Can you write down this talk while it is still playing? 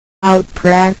without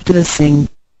practicing.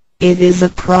 It is a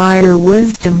prior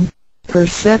wisdom,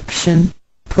 perception,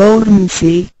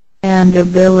 potency, and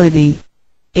ability.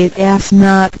 It is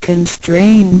not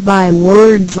constrained by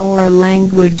words or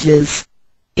languages.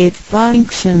 It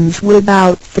functions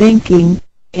without thinking,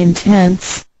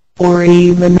 intents, or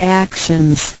even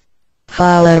actions.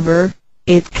 However,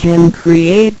 it can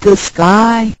create the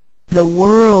sky, the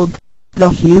world, the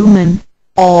human,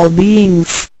 all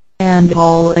beings, and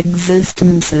all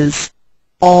existences.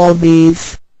 All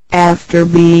these, after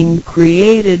being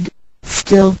created,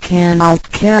 still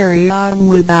cannot carry on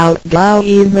without Tao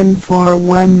even for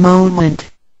one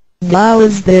moment. Tao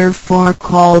is therefore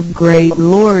called Great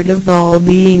Lord of all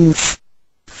beings.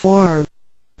 For,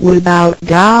 without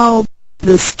Tao,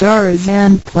 the stars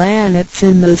and planets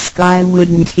in the sky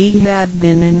wouldn't he have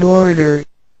been in order.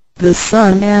 The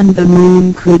sun and the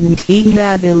moon couldn't he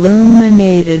have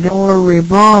illuminated or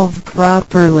revolved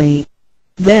properly.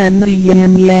 Then the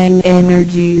yin-yang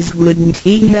energies wouldn't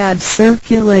he have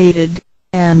circulated,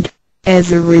 and,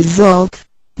 as a result,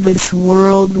 this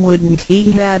world wouldn't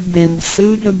he have been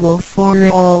suitable for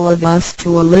all of us to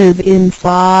live in.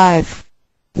 5.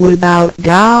 Without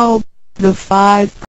Tao, the 5